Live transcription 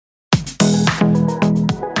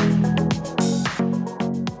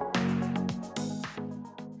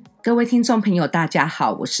各位听众朋友大家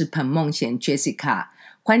好，我是彭梦贤 Jessica，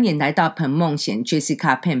 欢迎来到彭梦贤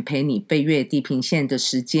Jessica 陪你飞越地平线的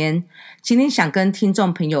时间。今天想跟听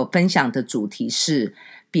众朋友分享的主题是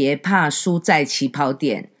别怕输在起跑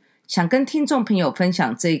点。想跟听众朋友分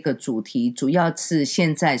享这个主题，主要是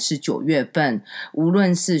现在是9月份，无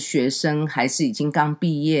论是学生还是已经刚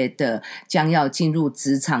毕业的将要进入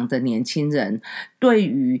职场的年轻人，对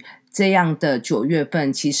于这样的9月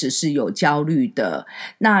份其实是有焦虑的。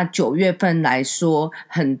那9月份来说，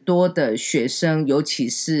很多的学生尤其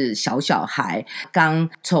是小孩刚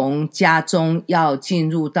从家中要进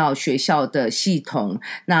入到学校的系统，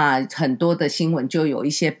那很多的新闻就有一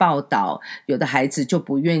些报道，有的孩子就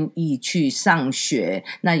不愿意去上学，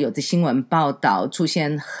那有的新闻报道出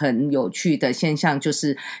现很有趣的现象，就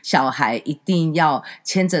是小孩一定要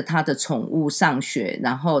牵着他的宠物上学，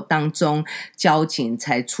然后当中交警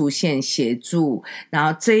才出现协助，然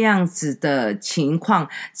后这样子的情况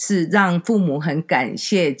是让父母很感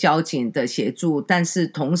谢交警的协助，但是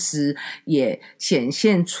同时也显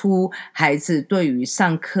现出孩子对于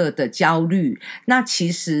上课的焦虑。那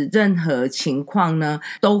其实任何情况呢，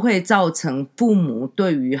都会造成父母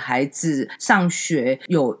对于孩子上学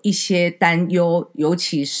有一些担忧，尤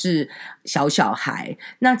其是小孩。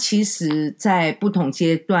那其实在不同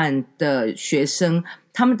阶段的学生，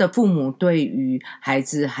他们的父母对于孩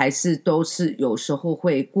子还是都是有时候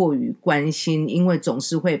会过于关心，因为总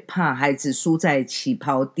是会怕孩子输在起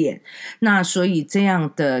跑点。那所以这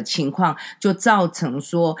样的情况就造成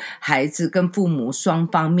说孩子跟父母双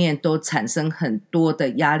方面都产生很多的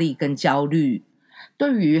压力跟焦虑。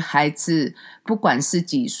对于孩子不管是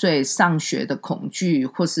几岁上学的恐惧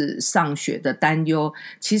或是上学的担忧，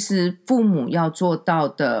其实父母要做到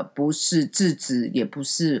的不是制止，也不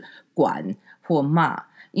是管或骂，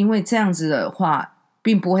因为这样子的话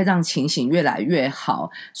并不会让情形越来越好。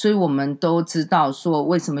所以我们都知道说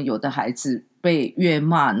为什么有的孩子被越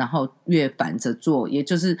骂然后越反着做，也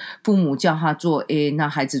就是父母叫他做 A， 那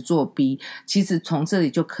孩子做 B， 其实从这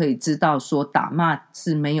里就可以知道说打骂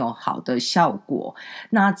是没有好的效果。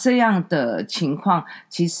那这样的情况，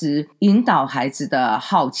其实引导孩子的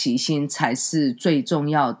好奇心才是最重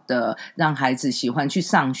要的，让孩子喜欢去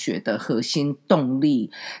上学的核心动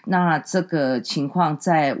力。那这个情况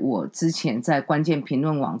在我之前在关键评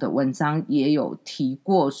论网的文章也有提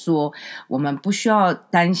过，说我们不需要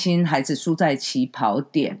担心孩子输在起跑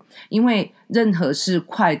点，因为任何事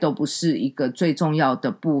快都不是一个最重要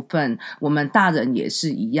的部分，我们大人也是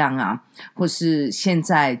一样啊，或是现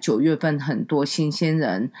在9月份很多新鲜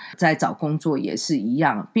人在找工作也是一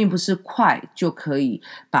样，并不是快就可以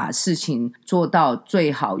把事情做到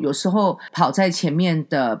最好，有时候跑在前面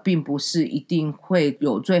的并不是一定会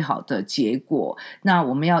有最好的结果。那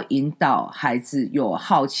我们要引导孩子有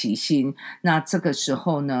好奇心，那这个时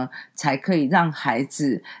候呢，才可以让孩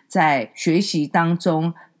子在学习当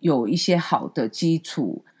中有一些好的基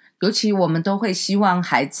础。尤其我们都会希望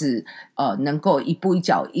孩子能够一步一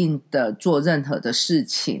脚印的做任何的事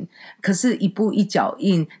情，可是一步一脚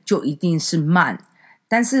印就一定是慢，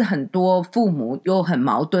但是很多父母又很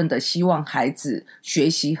矛盾的希望孩子学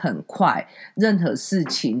习很快，任何事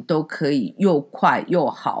情都可以又快又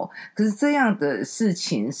好，可是这样的事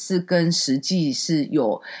情是跟实际是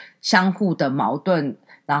有相互的矛盾，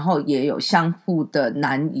然后也有相互的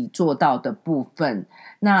难以做到的部分。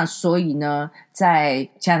那所以呢，在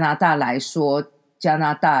加拿大来说，加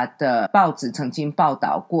拿大的报纸曾经报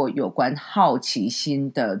道过有关好奇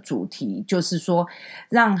心的主题，就是说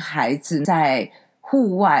让孩子在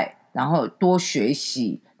户外然后多学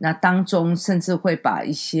习，那当中甚至会把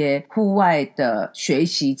一些户外的学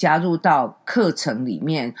习加入到课程里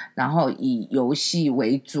面，然后以游戏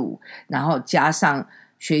为主，然后加上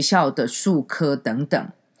学校的术科等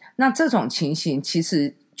等。那这种情形其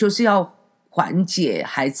实就是要缓解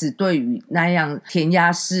孩子对于那样填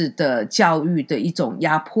鸭式的教育的一种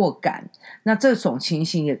压迫感。那这种情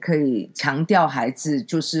形也可以强调孩子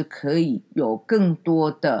就是可以有更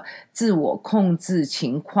多的自我控制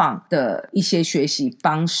情况的一些学习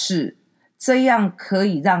方式，这样可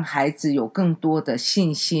以让孩子有更多的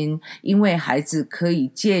信心，因为孩子可以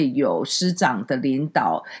借由师长的领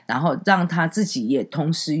导，然后让他自己也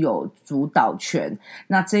同时有主导权。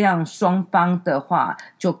那这样双方的话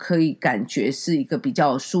就可以感觉是一个比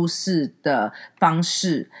较舒适的方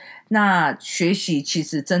式。那学习其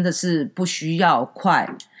实真的是不需要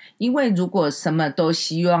快，因为如果什么都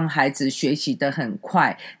希望孩子学习得很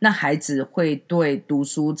快，那孩子会对读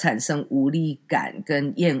书产生无力感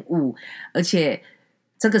跟厌恶，而且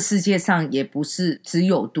这个世界上也不是只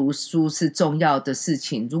有读书是重要的事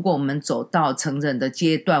情。如果我们走到成人的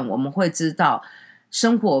阶段，我们会知道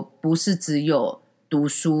生活不是只有读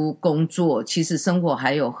书工作，其实生活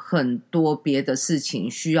还有很多别的事情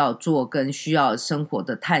需要做跟需要生活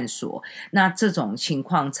的探索，那这种情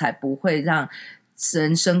况才不会让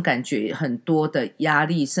人生感觉很多的压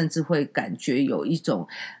力，甚至会感觉有一种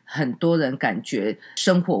很多人感觉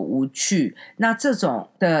生活无趣。那这种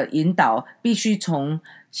的引导必须从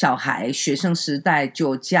小孩学生时代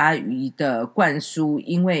就加以的灌输，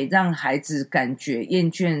因为让孩子感觉厌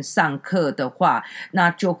倦上课的话，那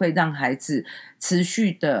就会让孩子持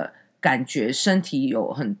续的感觉身体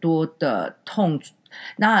有很多的痛。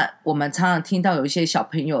那我们常常听到有一些小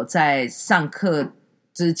朋友在上课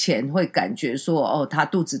之前会感觉说他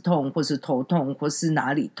肚子痛或是头痛或是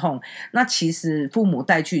哪里痛，那其实父母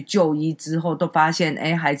带去就医之后都发现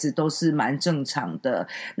孩子都是蛮正常的。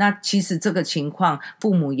那其实这个情况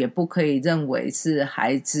父母也不可以认为是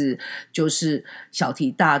孩子就是小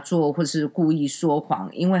题大做或是故意说谎，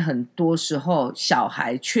因为很多时候小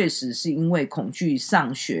孩确实是因为恐惧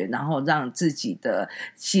上学，然后让自己的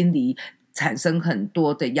心理产生很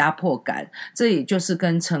多的压迫感。这也就是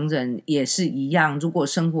跟成人也是一样，如果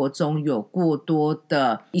生活中有过多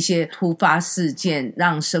的一些突发事件，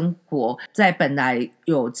让生活在本来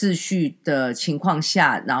有秩序的情况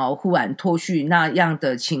下，然后忽然脱序，那样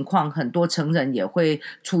的情况很多成人也会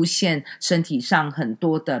出现身体上很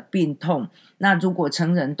多的病痛。那如果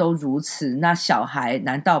成人都如此，那小孩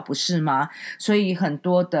难道不是吗？所以很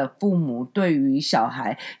多的父母对于小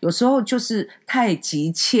孩有时候就是太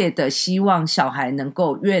急切的希望小孩能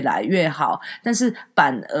够越来越好，但是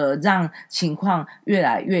反而让情况越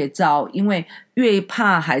来越糟，因为越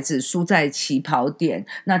怕孩子输在起跑点，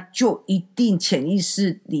那就一定潜意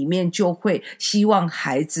识里面就会希望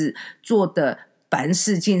孩子做的凡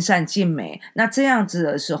事尽善尽美。那这样子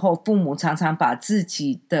的时候，父母常常把自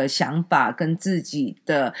己的想法跟自己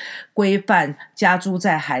的规范加诸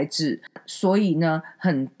在孩子，所以呢，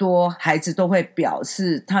很多孩子都会表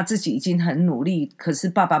示他自己已经很努力，可是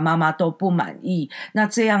爸爸妈妈都不满意。那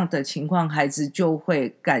这样的情况，孩子就会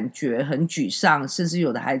感觉很沮丧，甚至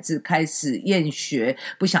有的孩子开始厌学，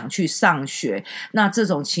不想去上学。那这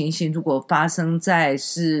种情形如果发生在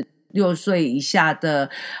是6岁以下的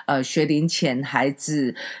学龄前孩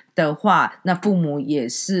子的话，那父母也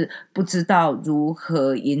是不知道如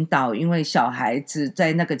何引导，因为小孩子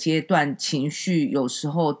在那个阶段情绪有时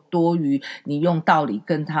候多于你用道理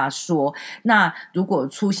跟他说。那如果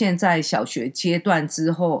出现在小学阶段之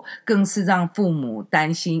后，更是让父母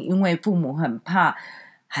担心，因为父母很怕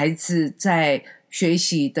孩子在学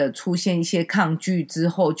习的出现一些抗拒之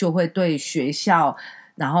后，就会对学校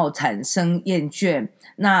然后产生厌倦。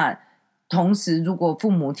那同时如果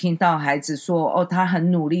父母听到孩子说他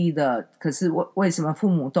很努力的，可是为什么父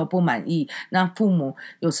母都不满意，那父母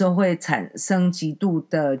有时候会产生极度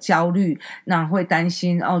的焦虑，那会担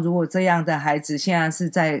心如果这样的孩子现在是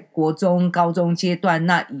在国中高中阶段，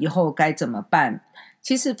那以后该怎么办？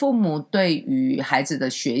其实父母对于孩子的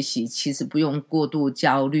学习其实不用过度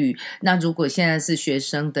焦虑，那如果现在是学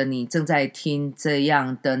生的你正在听这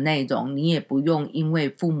样的内容，你也不用因为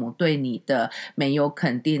父母对你的没有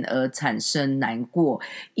肯定而产生难过，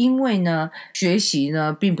因为呢学习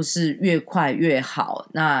呢并不是越快越好，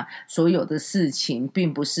那所有的事情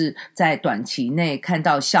并不是在短期内看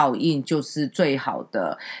到效应就是最好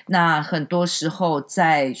的。那很多时候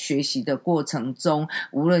在学习的过程中，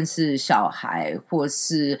无论是小孩或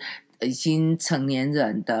是已经成年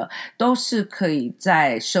人的，都是可以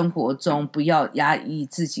在生活中不要压抑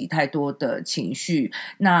自己太多的情绪。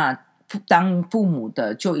那当父母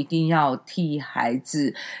的就一定要替孩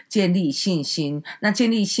子建立信心，那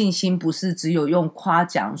建立信心不是只有用夸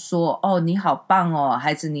奖说你好棒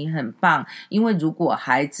孩子你很棒，因为如果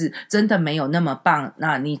孩子真的没有那么棒，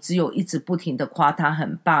那你只有一直不停的夸他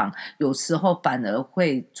很棒，有时候反而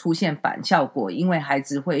会出现反效果，因为孩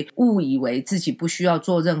子会误以为自己不需要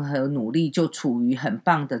做任何努力就处于很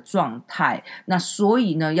棒的状态。那所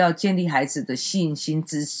以呢，要建立孩子的信心，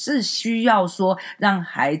只是需要说让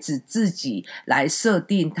孩子自己来设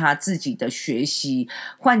定他自己的学习，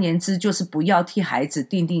换言之就是不要替孩子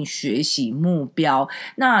定定学习目标。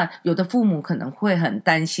那有的父母可能会很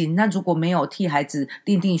担心，那如果没有替孩子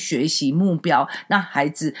定定学习目标，那孩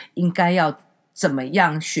子应该要怎么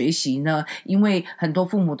样学习呢？因为很多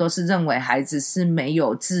父母都是认为孩子是没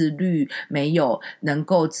有自律，没有能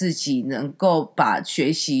够自己能够把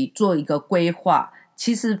学习做一个规划。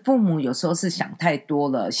其实父母有时候是想太多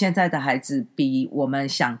了，现在的孩子比我们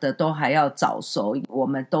想的都还要早熟，我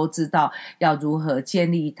们都知道要如何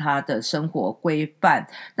建立他的生活规范，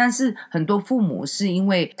但是很多父母是因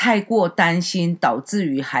为太过担心，导致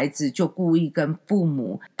于孩子就故意跟父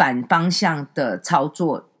母反方向的操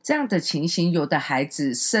作，这样的情形，有的孩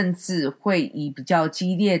子甚至会以比较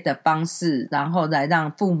激烈的方式，然后来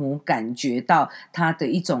让父母感觉到他的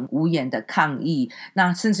一种无言的抗议。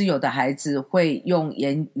那甚至有的孩子会用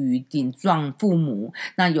言语顶撞父母，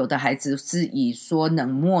那有的孩子是以说冷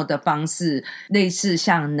漠的方式，类似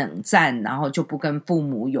像冷战，然后就不跟父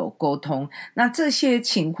母有沟通。那这些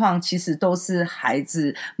情况其实都是孩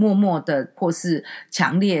子默默的或是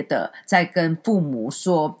强烈的在跟父母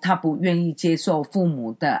说他不愿意接受父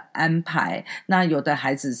母的安排。那有的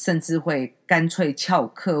孩子甚至会干脆翘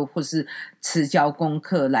课或是迟交功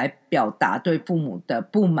课来表达对父母的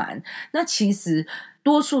不满。那其实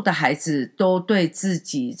多数的孩子都对自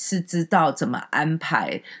己是知道怎么安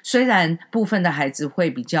排，虽然部分的孩子会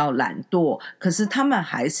比较懒惰，可是他们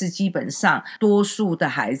还是基本上多数的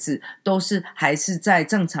孩子都是还是在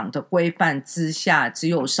正常的规范之下，只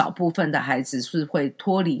有少部分的孩子是会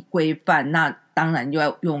脱离规范，那当然又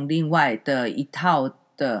要用另外的一套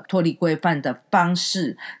的脱离规范的方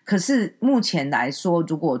式。可是目前来说，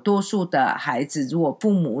如果多数的孩子，如果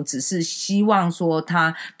父母只是希望说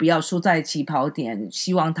他不要输在起跑点，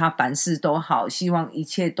希望他凡事都好，希望一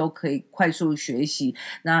切都可以快速学习，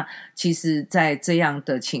那其实在这样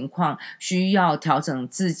的情况需要调整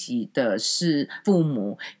自己的是父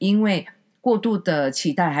母，因为过度的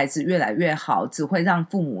期待孩子越来越好，只会让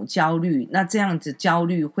父母焦虑，那这样子焦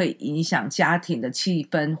虑会影响家庭的气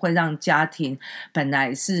氛，会让家庭本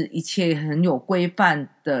来是一切很有规范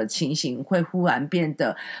的情形会忽然变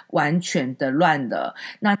得完全的乱了。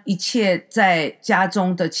那一切在家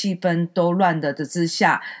中的气氛都乱了的之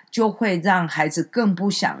下，就会让孩子更不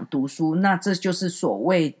想读书，那这就是所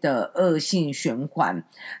谓的恶性循环。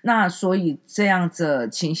那所以这样子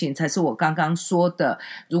情形才是我刚刚说的，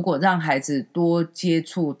如果让孩子多接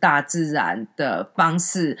触大自然的方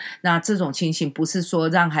式，那这种情形不是说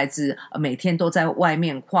让孩子每天都在外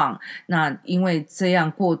面晃，那因为这样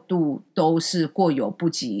过度都是过犹不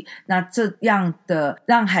及。那这样的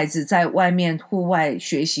让孩子在外面户外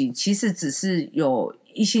学习，其实只是有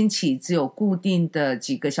一星期只有固定的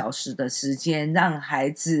几个小时的时间，让孩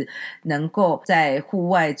子能够在户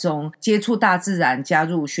外中接触大自然，加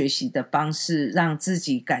入学习的方式，让自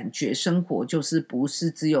己感觉生活就是不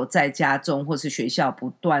是只有在家中或是学校不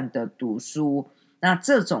断的读书。那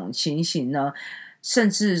这种情形呢，甚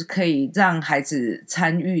至可以让孩子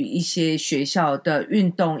参与一些学校的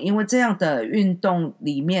运动，因为这样的运动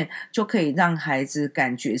里面就可以让孩子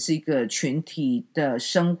感觉是一个群体的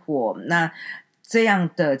生活。那这样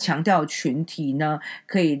的强调群体呢，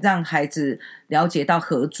可以让孩子了解到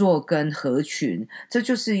合作跟合群。这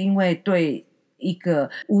就是因为对一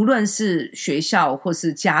个无论是学校或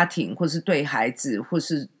是家庭或是对孩子或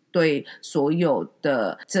是对所有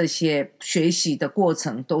的这些学习的过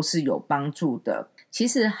程都是有帮助的。其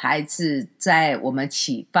实孩子在我们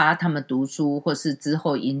启发他们读书或是之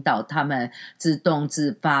后引导他们自动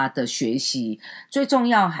自发的学习，最重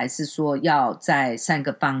要还是说要在3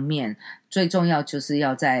个方面。最重要就是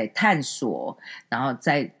要在探索，然后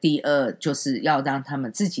在第2就是要让他们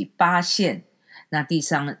自己发现，那第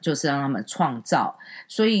3就是让他们创造。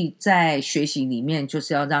所以在学习里面就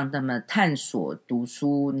是要让他们探索读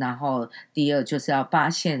书，然后第2就是要发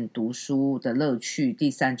现读书的乐趣，第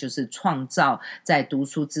3就是创造在读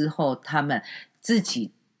书之后他们自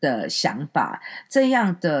己的想法。这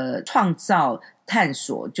样的创造探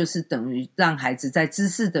索就是等于让孩子在知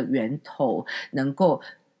识的源头能够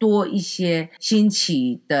多一些新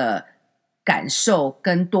奇的感受，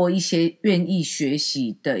跟多一些愿意学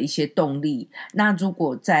习的一些动力。那如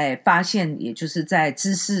果在发现，也就是在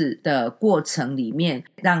知识的过程里面，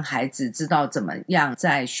让孩子知道怎么样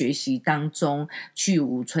在学习当中去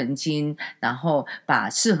无存精，然后把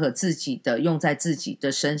适合自己的用在自己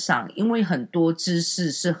的身上。因为很多知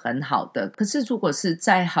识是很好的，可是如果是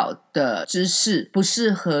再好的知识不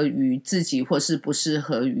适合于自己或是不适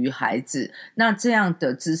合于孩子，那这样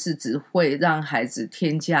的知识只会让孩子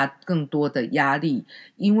添加更多的压力，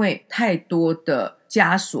因为太多的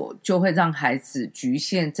枷锁就会让孩子局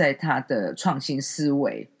限在他的创新思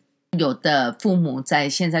维。有的父母在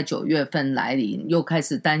现在9月份来临，又开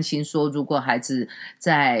始担心说，如果孩子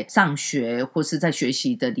在上学或是在学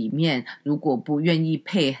习的里面，如果不愿意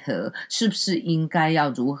配合，是不是应该要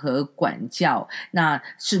如何管教？那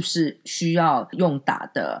是不是需要用打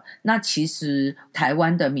的？那其实台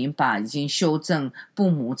湾的民法已经修正父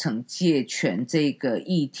母惩戒权这个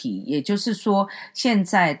议题，也就是说，现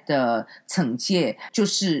在的惩戒就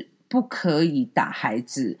是不可以打孩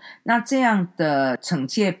子。那这样的惩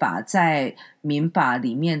戒法在民法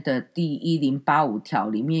里面的第1085条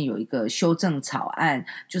里面有一个修正草案，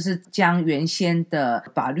就是将原先的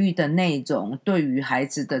法律的内容对于孩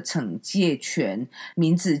子的惩戒权，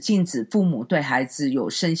明旨禁止父母对孩子有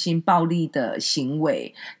身心暴力的行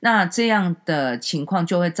为。那这样的情况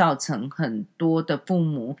就会造成很多的父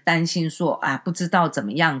母担心说不知道怎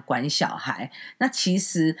么样管小孩。那其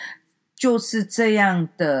实就是这样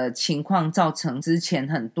的情况造成之前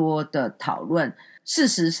很多的讨论。事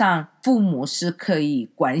实上父母是可以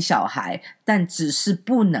管小孩，但只是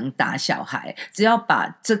不能打小孩。只要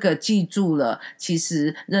把这个记住了，其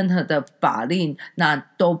实任何的法令那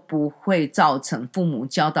都不会造成父母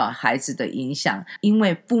教导孩子的影响，因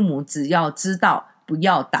为父母只要知道不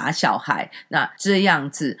要打小孩，那这样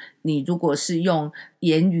子你如果是用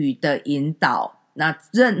言语的引导，那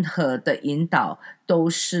任何的引导都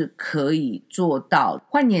是可以做到。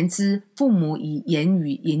换言之，父母以言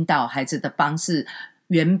语引导孩子的方式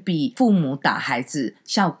远比父母打孩子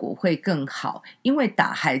效果会更好，因为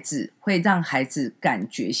打孩子会让孩子感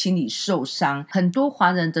觉心里受伤。很多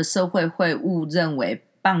华人的社会会误认为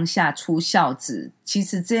棒下出孝子，其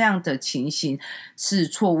实这样的情形是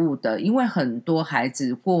错误的，因为很多孩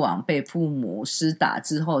子过往被父母施打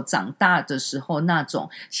之后，长大的时候那种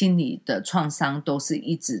心理的创伤都是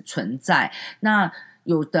一直存在。那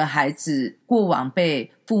有的孩子过往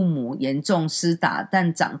被父母严重施打，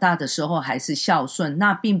但长大的时候还是孝顺，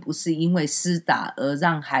那并不是因为施打而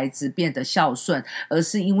让孩子变得孝顺，而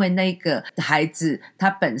是因为那个孩子他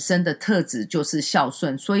本身的特质就是孝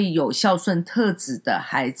顺。所以有孝顺特质的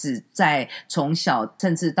孩子在从小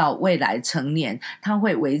甚至到未来成年，他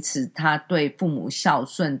会维持他对父母孝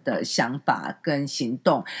顺的想法跟行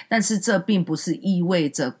动。但是这并不是意味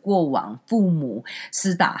着过往父母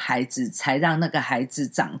施打孩子才让那个孩子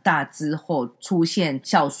长大之后出现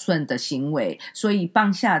孝顺的行为。所以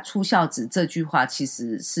棒下出孝子这句话其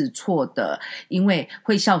实是错的，因为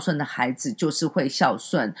会孝顺的孩子就是会孝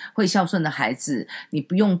顺，会孝顺的孩子你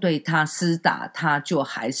不用对他施打，他就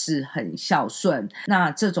还是很孝顺。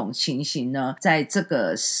那这种情形呢，在这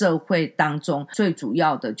个社会当中最主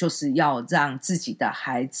要的就是要让自己的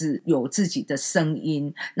孩子有自己的声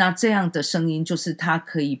音，那这样的声音就是他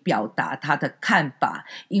可以表达他的看法，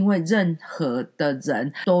因为任何的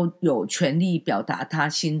人都有权利表达他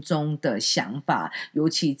心中的想法。尤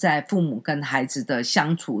其在父母跟孩子的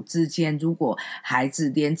相处之间，如果孩子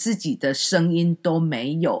连自己的声音都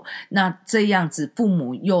没有，那这样子父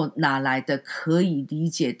母又哪来的可以理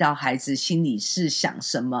解到孩子心里是想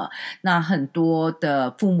什么？那很多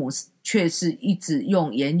的父母却是一直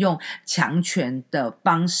沿用强权的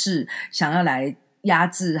方式想要来压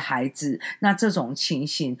制孩子，那这种情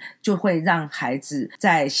形就会让孩子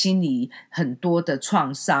在心里很多的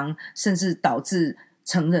创伤，甚至导致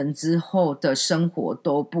成人之后的生活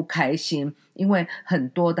都不开心。因为很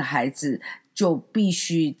多的孩子就必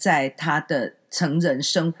须在他的成人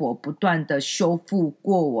生活不断的修复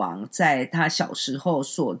过往在他小时候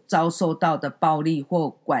所遭受到的暴力或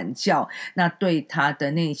管教，那对他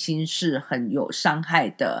的内心是很有伤害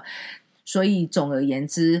的。所以总而言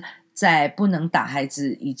之，在不能打孩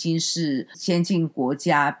子已经是先进国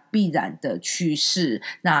家必然的趋势，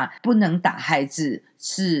那不能打孩子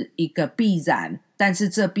是一个必然，但是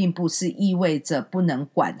这并不是意味着不能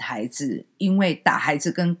管孩子，因为打孩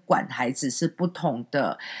子跟管孩子是不同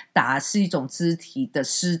的。打是一种肢体的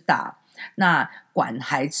施打，那管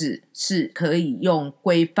孩子是可以用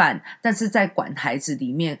规范，但是在管孩子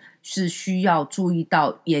里面是需要注意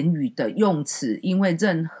到言语的用词，因为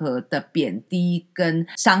任何的贬低跟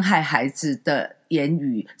伤害孩子的言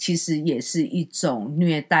语其实也是一种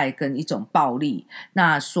虐待跟一种暴力。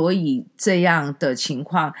那所以这样的情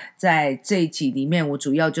况在这一集里面，我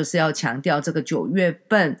主要就是要强调这个9月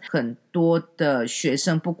份很多的学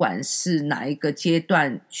生，不管是哪一个阶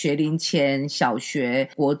段，学龄前、小学、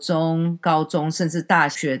国中、高中甚至大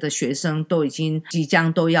学的学生都即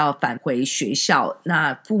将都要返回学校。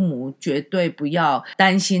那父母绝对不要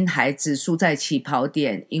担心孩子输在起跑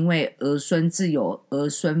点，因为儿孙自有儿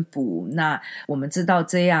孙福。那我们知道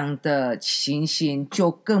这样的情形，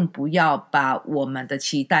就更不要把我们的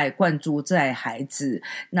期待灌注在孩子，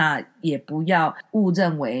那也不要误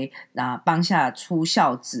认为棒下出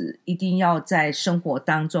孝子一定要在生活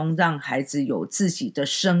当中让孩子有自己的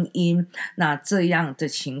声音，那这样的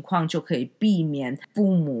情况就可以避免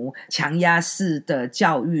父母强压式的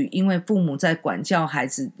教育。因为父母在管教孩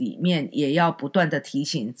子里面也要不断的提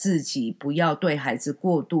醒自己不要对孩子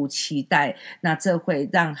过度期待，那这会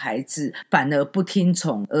让孩子反而不听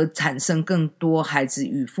从，而产生更多孩子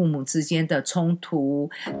与父母之间的冲突。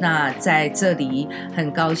那在这里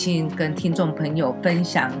很高兴跟听众朋友分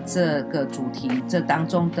享这个主题，这当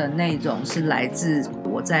中的内容是来自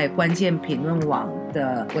我在关键评论网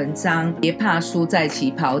的文章，别怕输在起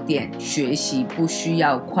跑点，学习不需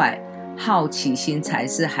要快，好奇心才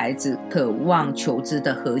是孩子渴望求知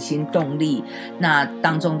的核心动力。那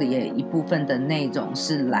当中的也一部分的内容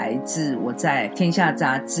是来自我在天下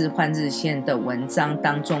杂志换日线的文章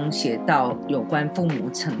当中写到有关父母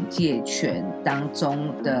惩戒权当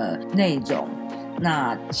中的内容。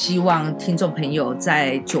那希望听众朋友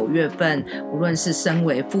在9月份，无论是身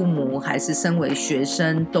为父母还是身为学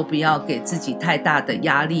生，都不要给自己太大的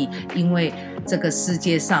压力，因为这个世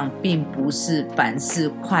界上并不是凡事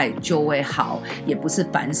快就会好，也不是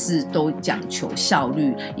凡事都讲求效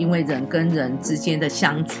率，因为人跟人之间的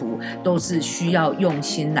相处都是需要用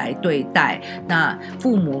心来对待。那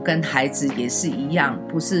父母跟孩子也是一样，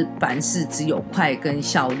不是凡事只有快跟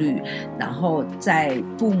效率，然后在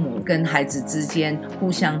父母跟孩子之间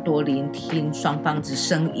互相多聆听双方的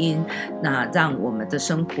声音，那让我们的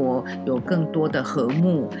生活有更多的和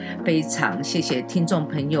睦。非常谢谢听众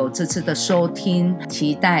朋友这次的收听，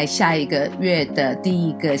期待下一个月的第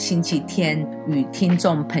一个星期天与听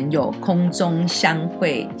众朋友空中相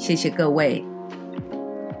会，谢谢各位。